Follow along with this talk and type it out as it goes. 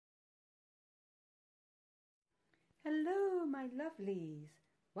Hello my lovelies,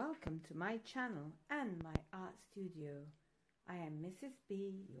 welcome to my channel and my art studio. I am Mrs.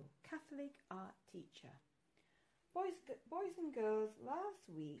 B, your Catholic art teacher. Boys and girls, last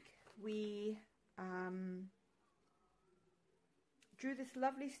week we drew this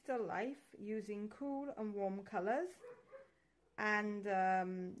lovely still life using cool and warm colours and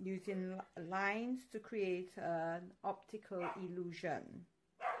using lines to create an optical illusion.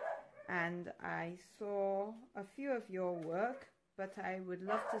 And I saw a few of your work, but I would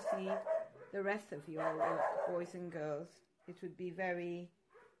love to see the rest of your work, boys and girls. It would be very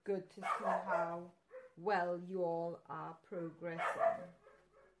good to see how well you all are progressing.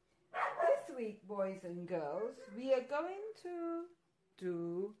 This week, boys and girls, we are going to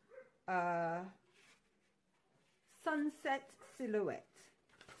do a sunset silhouette.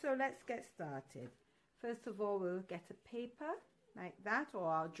 So let's get started. First of all, we'll get a paper like that, or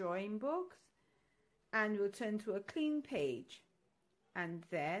our drawing books, and we'll turn to a clean page, and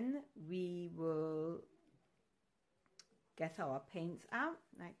then we will get our paints out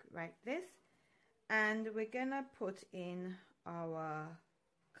like this, and we're gonna put in our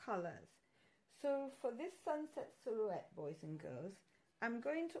colors. So for this sunset silhouette, boys and girls, I'm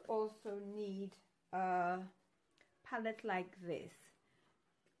going to also need a palette like this,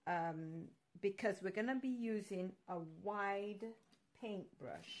 because we're going to be using a wide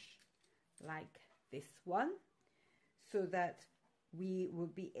paintbrush like this one, so that we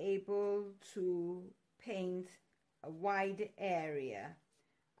will be able to paint a wide area,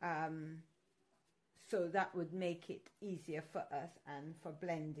 so that would make it easier for us and for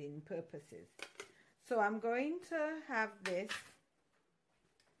blending purposes. So I'm going to have this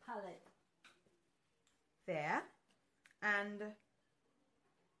palette there, and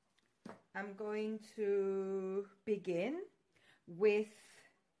I'm going to begin with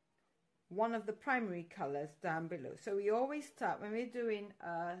one of the primary colors down below. So we always start, when we're doing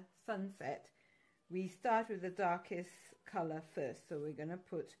a sunset, we start with the darkest color first. So we're going to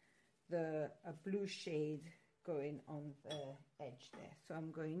put a blue shade going on the edge there. So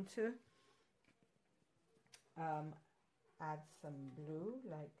I'm going to add some blue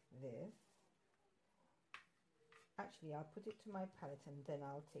like this. Actually, I'll put it to my palette and then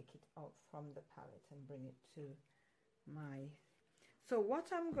I'll take it out from the palette and bring it to my... So what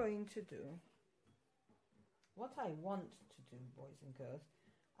I'm going to do, what I want to do, boys and girls,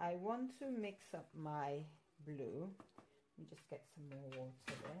 I want to mix up my blue. Let me just get some more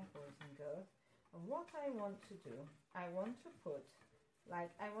water there, boys and girls. And what I want to do, I want to put,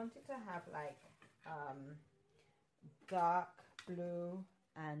 like, I want it to have like dark blue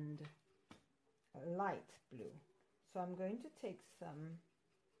and light blue. So I'm going to take some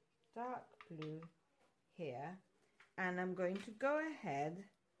dark blue here, and I'm going to go ahead.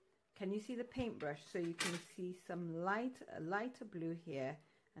 Can you see the paintbrush? So you can see some lighter blue here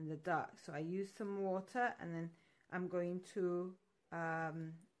and the dark. So I use some water, and then I'm going to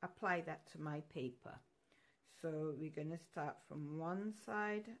apply that to my paper. So we're going to start from one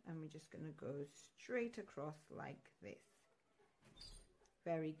side, and we're just going to go straight across like this.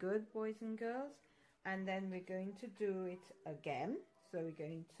 Very good, boys and girls. And then we're going to do it again. So we're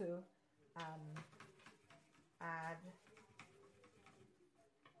going to add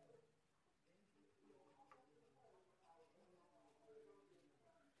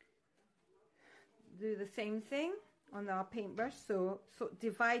do the same thing on our paintbrush. So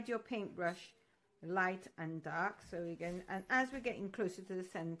divide your paintbrush light and dark. So we're going, and as we're getting closer to the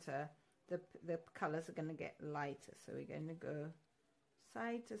center, the colors are going to get lighter. So we're going to go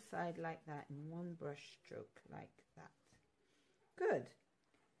side to side like that in one brush stroke like that. Good.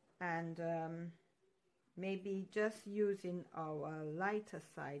 And maybe just using our lighter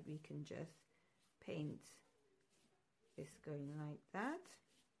side, we can just paint this going like that,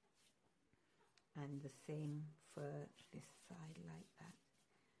 and the same for this side like that.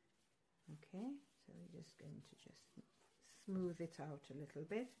 Okay, so we're just going to just smooth it out a little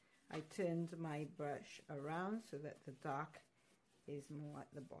bit. I turned my brush around so that the dark is more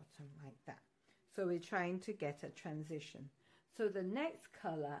at the bottom like that. So we're trying to get a transition. So the next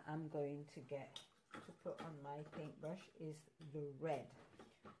color I'm going to get to put on my paintbrush is the red.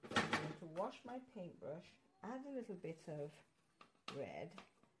 So I'm going to wash my paintbrush, add a little bit of red,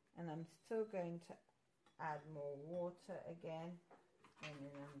 and I'm still going to add more water again, and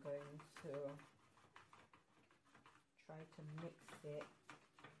then I'm going to try to mix it.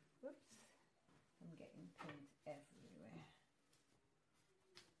 Whoops, I'm getting paint everywhere.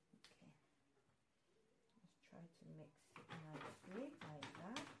 Try to mix it nicely like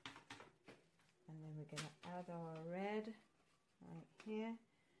that, and then we're going to add our red right here,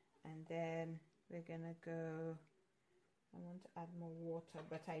 and then we're going to go I want to add more water,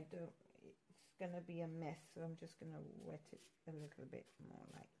 but I don't, it's going to be a mess, so I'm just going to wet it a little bit more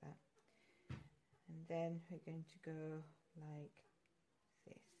like that. And then we're going to go like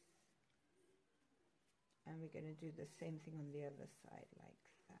this. And we're going to do the same thing on the other side like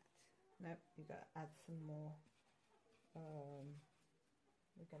that. Nope, you got to add some more.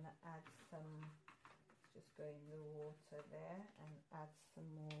 We're going to add some, just go in the water there and add some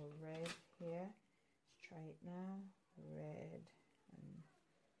more red here. Let's try it now. Red, and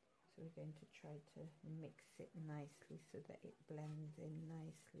so we're going to try to mix it nicely so that it blends in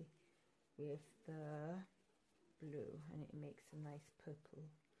nicely with the blue and it makes a nice purple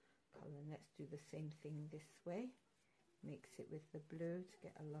color. And let's do the same thing this way. Mix it with the blue to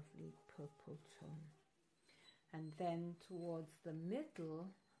get a lovely purple tone. And then towards the middle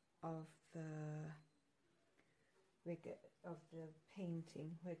of the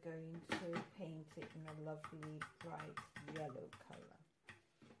painting, we're going to paint it in a lovely bright yellow color.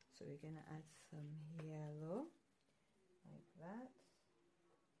 So we're going to add some yellow like that.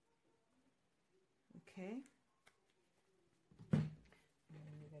 Okay. And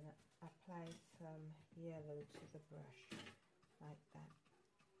then we're going to apply some yellow to the brush like that.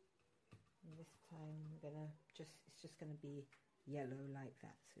 And this time we're going to it's just going to be yellow like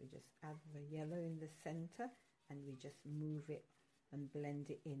that. So we just add the yellow in the center and we just move it and blend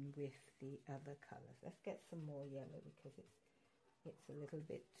it in with the other colors. Let's get some more yellow because it's a little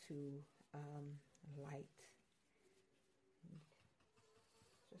bit too light.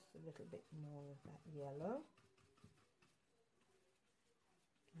 Just a little bit more of that yellow.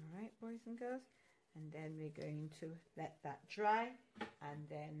 All right, boys and girls. And then we're going to let that dry, and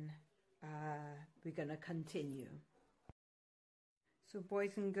then we're going to continue. So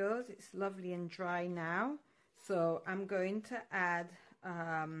boys and girls, it's lovely and dry now. So I'm going to add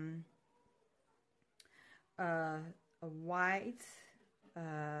a white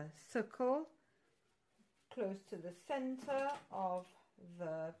circle close to the center of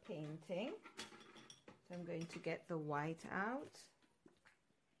the painting. So I'm going to get the white out.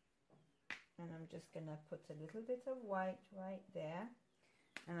 And I'm just going to put a little bit of white right there.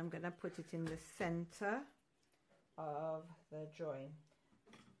 And I'm going to put it in the center of the drawing.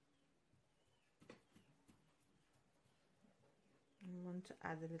 I want to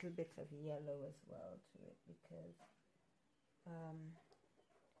add a little bit of yellow as well to it because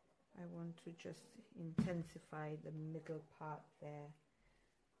I want to just intensify the middle part there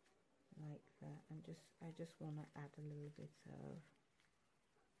like that. And I just want to add a little bit of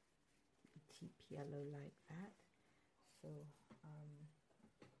deep yellow like that. So I'm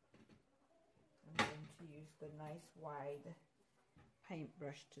going to use the nice wide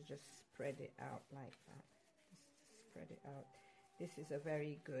paintbrush to just spread it out like that. Just spread it out. This is a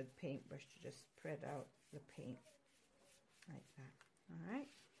very good paintbrush to just spread out the paint like that. All right,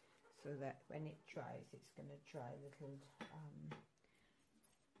 so that when it dries, it's going to dry a little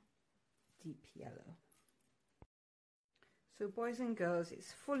deep yellow. So boys and girls,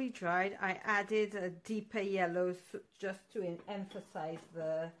 it's fully dried. I added a deeper yellow just to emphasize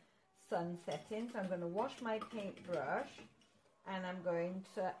the sun setting. So I'm going to wash my paintbrush and I'm going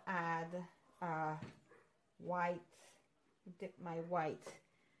to add white, dip my white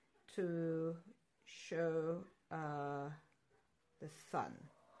to show the sun.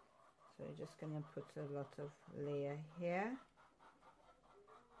 So we're just going to put a lot of layer here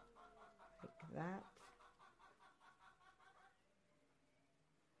like that.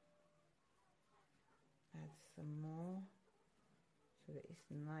 Add some more so that it's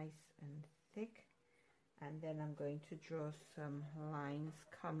nice and thick, and then I'm going to draw some lines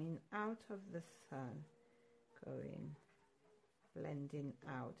coming out of the sun, going blending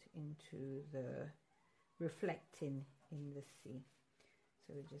out into the reflecting in the sea.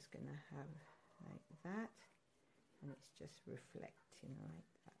 So we're just going to have like that, and it's just reflecting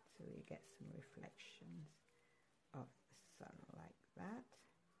like that, so we get some reflections of the sun like that.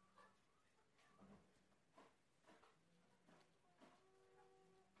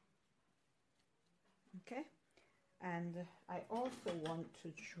 Okay, and I also want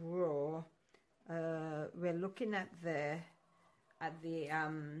to draw, we're looking at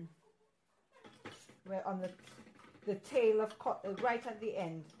we're on the tail of, right at the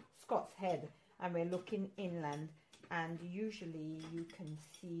end, Scott's head, and we're looking inland, and usually you can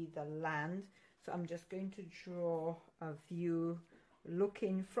see the land. So I'm just going to draw a view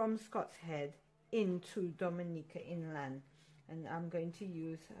looking from Scott's head into Dominica inland, and I'm going to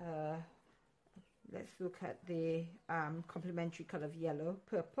use let's look at the complementary color of yellow,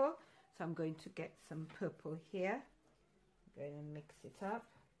 purple. So I'm going to get some purple here. I'm going to mix it up.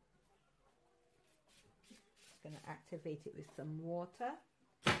 just going to activate it with some water.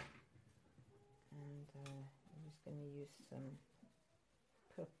 And I'm just going to use some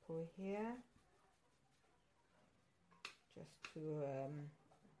purple here, just to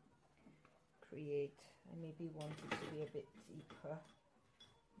create, I maybe want it to be a bit deeper.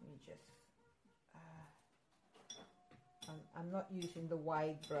 Let me just, I'm not using the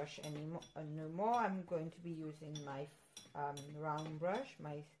wide brush anymore, no more. I'm going to be using my round brush,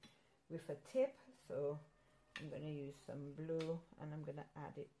 with a tip. So I'm going to use some blue, and I'm going to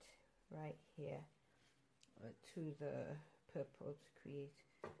add it right here to the purple to create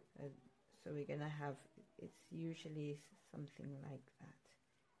so we're going to have, it's usually something like that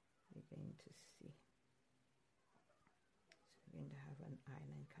we're going to see. So we're going to have an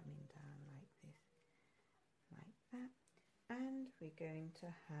island coming down like this, like that, and we're going to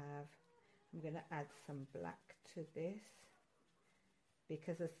have, I'm going to add some black to this,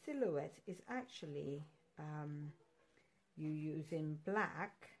 because a silhouette is actually you using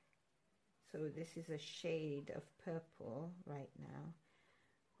black. So this is a shade of purple right now.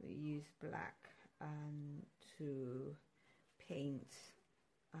 We use black to paint,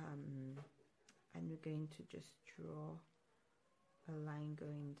 and we're going to just draw a line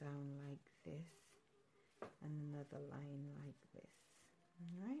going down like this, and another line like this.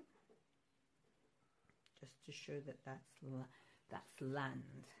 All right, just to show that that's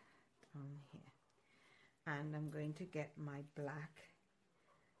land down here. And I'm going to get my black.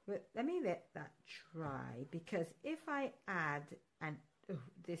 But let me let that dry, because if I add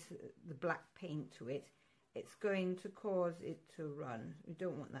the black paint to it, it's going to cause it to run. We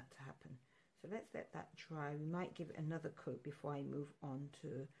don't want that to happen. So let's let that dry. We might give it another coat before I move on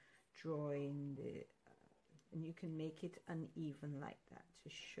to drawing the, and you can make it uneven like that to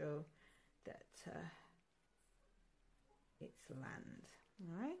show that it's land.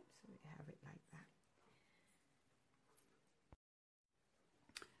 All right, so we have it like that.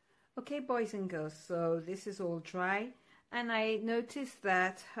 Okay, boys and girls, so this is all dry, and I noticed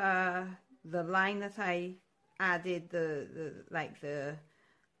that the line that I added, the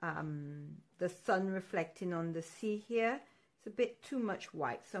sun reflecting on the sea here, it's a bit too much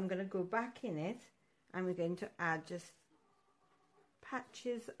white, so I'm going to go back in it, and we're going to add just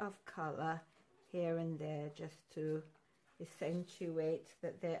patches of color here and there, just to accentuate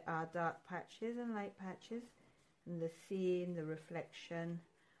that there are dark patches and light patches, and the sea and the reflection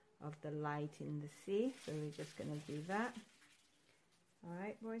of the light in the sea. So we're just going to do that. All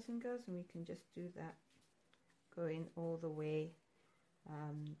right, boys and girls, and we can just do that going all the way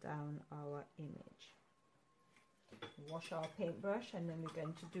down our image. Wash our paintbrush, and then we're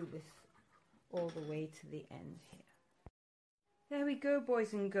going to do this all the way to the end here. There we go,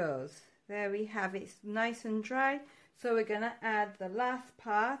 boys and girls. There we have it. It's nice and dry. So we're going to add the last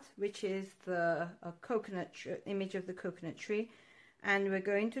part, which is the coconut image of the coconut tree. And we're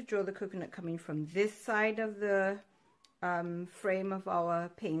going to draw the coconut coming from this side of the frame of our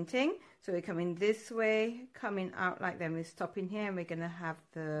painting. So we're coming this way, coming out like that. We're stopping here, and we're going to have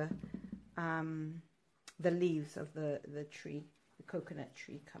the leaves of the tree, the coconut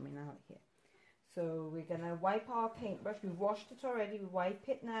tree, coming out here. So we're going to wipe our paintbrush. We've washed it already. We wipe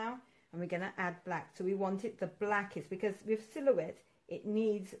it now, and we're going to add black. So we want it the blackest, because with silhouette, it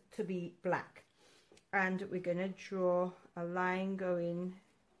needs to be black. And we're going to draw a line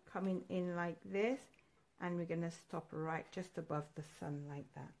coming in like this, and we're going to stop right just above the sun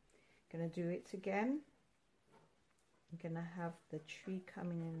like that. Going to do it again. I'm going to have the tree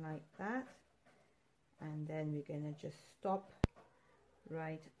coming in like that, and then we're going to just stop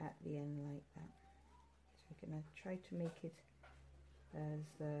right at the end like that. So we're going to try to make it as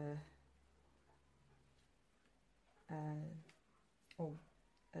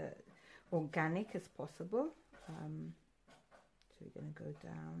organic as possible. So we're going to go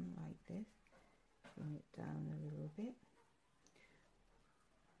down like this, bring it down a little bit,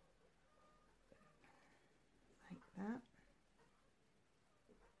 like that.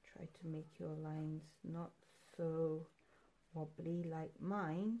 Try to make your lines not so wobbly like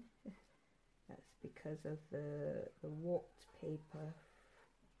mine. That's because of the warped paper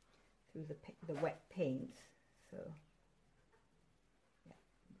through the wet paint. So yeah,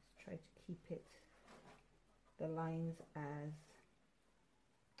 let's try to keep the lines as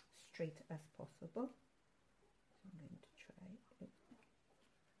straight as possible. So I'm going to try it.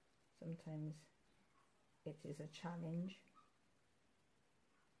 Sometimes it is a challenge.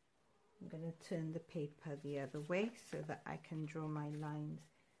 I'm going to turn the paper the other way so that I can draw my lines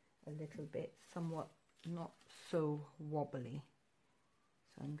a little bit, somewhat not so wobbly.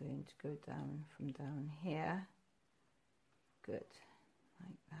 So I'm going to go down from down here. Good,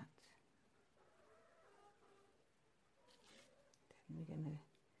 like that. we're going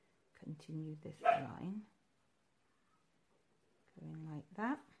to continue this line, going like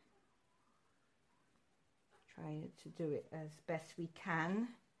that. Try to do it as best we can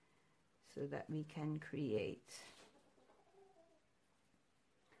so that we can create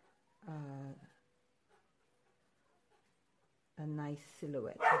a nice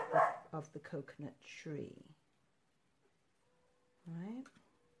silhouette of the coconut tree. Right?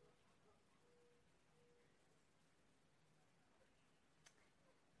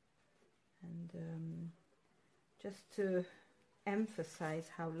 And just to emphasize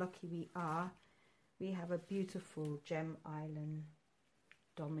how lucky we are, we have a beautiful gem island,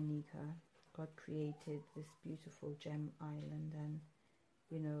 Dominica. God created this beautiful gem island, and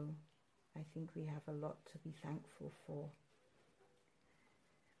you know, I think we have a lot to be thankful for.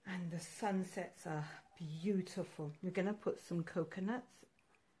 And the sunsets are beautiful. We're going to put some coconuts.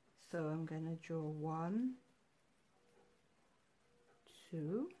 So I'm going to draw 1,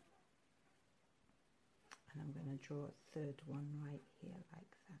 2, and I'm going to draw a third one right here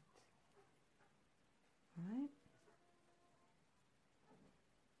like that. Right?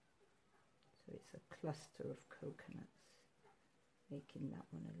 So it's a cluster of coconuts, making that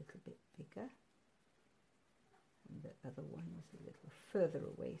one a little bit bigger. And the other one is a little further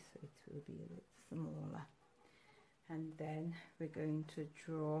away, so it will be a bit smaller. And then we're going to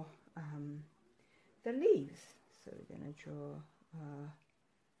draw the leaves. So we're going to draw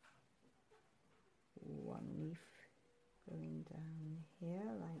one leaf going down here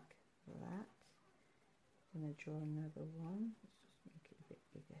like that. I'm going to draw another one. Let's just make it a bit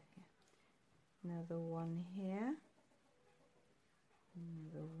bigger here. Another one here.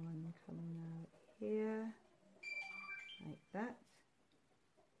 Another one coming out here. Like that.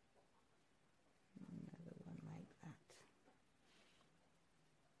 Another one like that.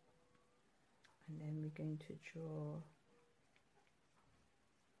 And then we're going to draw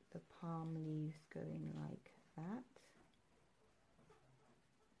the palm leaves going like that.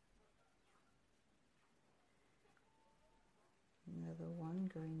 Another one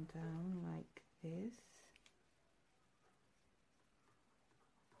going down like this.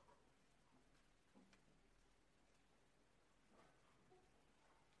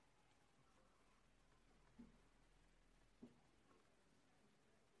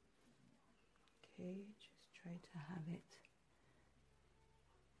 Okay, just try to have it.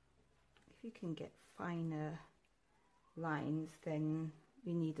 If you can get finer lines, then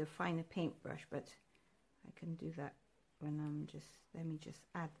you need a finer paintbrush, but I can do that when I'm just, let me just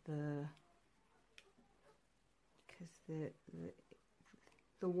add because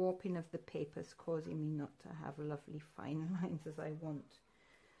the warping of the paper is causing me not to have lovely fine lines as I want.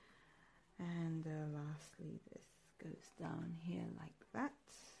 And lastly, this goes down here like that.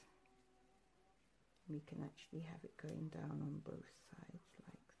 We can actually have it going down on both sides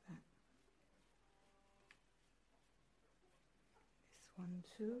like that. This one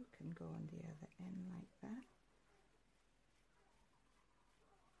too can go on the other end like that.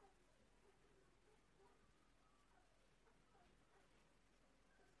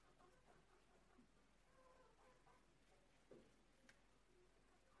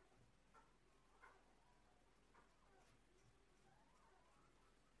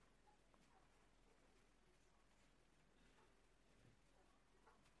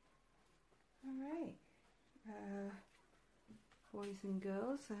 All right, boys and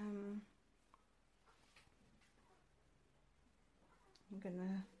girls, I'm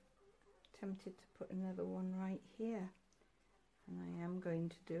gonna tempted to put another one right here, and I am going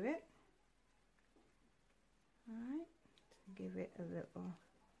to do it. All right, to give it a little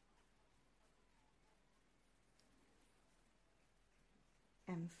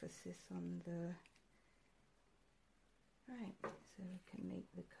emphasis on the right, so we can make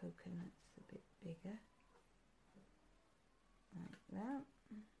the coconuts a bit bigger like that.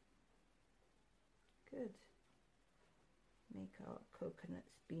 Good. Make our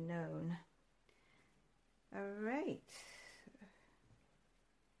coconuts be known. All right.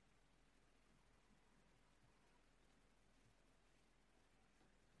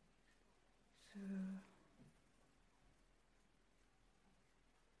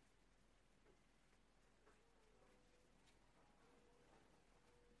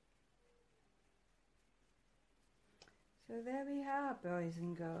 So there we are, boys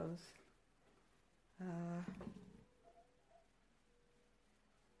and girls. Our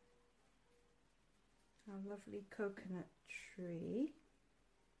lovely coconut tree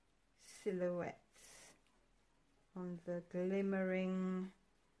silhouettes on the glimmering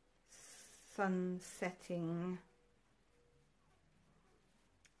sun-setting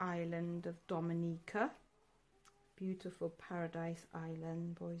island of Dominica. beautiful Paradise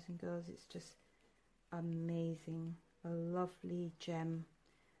Island, boys and girls. It's just amazing. A lovely gem,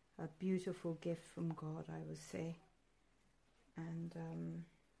 a beautiful gift from God, I would say. And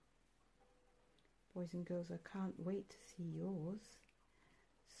boys and girls, I can't wait to see yours.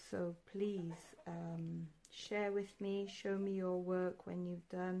 So please share with me, show me your work when you've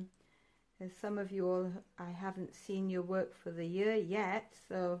done. There's some of you all, I haven't seen your work for the year yet,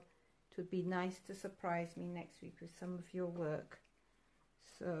 so it would be nice to surprise me next week with some of your work.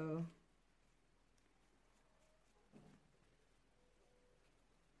 So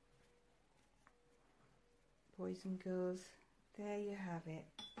boys and girls, there you have it.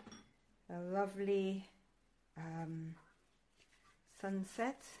 A lovely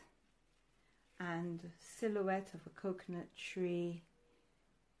sunset and silhouette of a coconut tree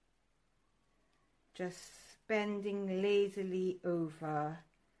just bending lazily over,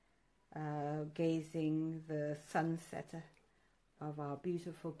 gazing the sunset of our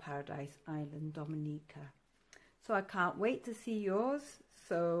beautiful Paradise Island, Dominica. So I can't wait to see yours.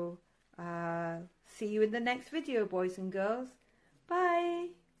 So see you in the next video, boys and girls. Bye.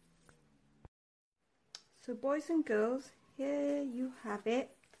 So boys and girls, here you have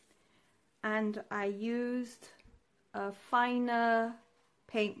it. And I used a finer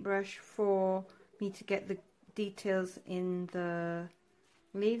paintbrush for me to get the details in the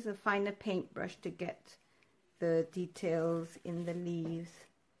leaves, a finer paintbrush to get the details in the leaves,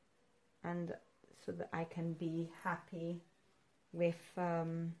 and so that I can be happy with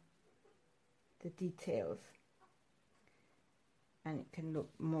the details, and it can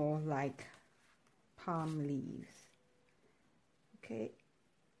look more like palm leaves. Okay,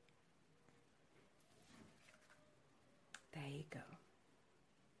 there you go.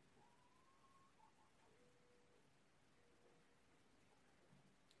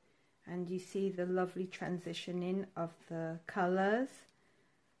 And you see the lovely transitioning of the colors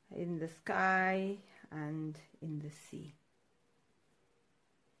in the sky and in the sea.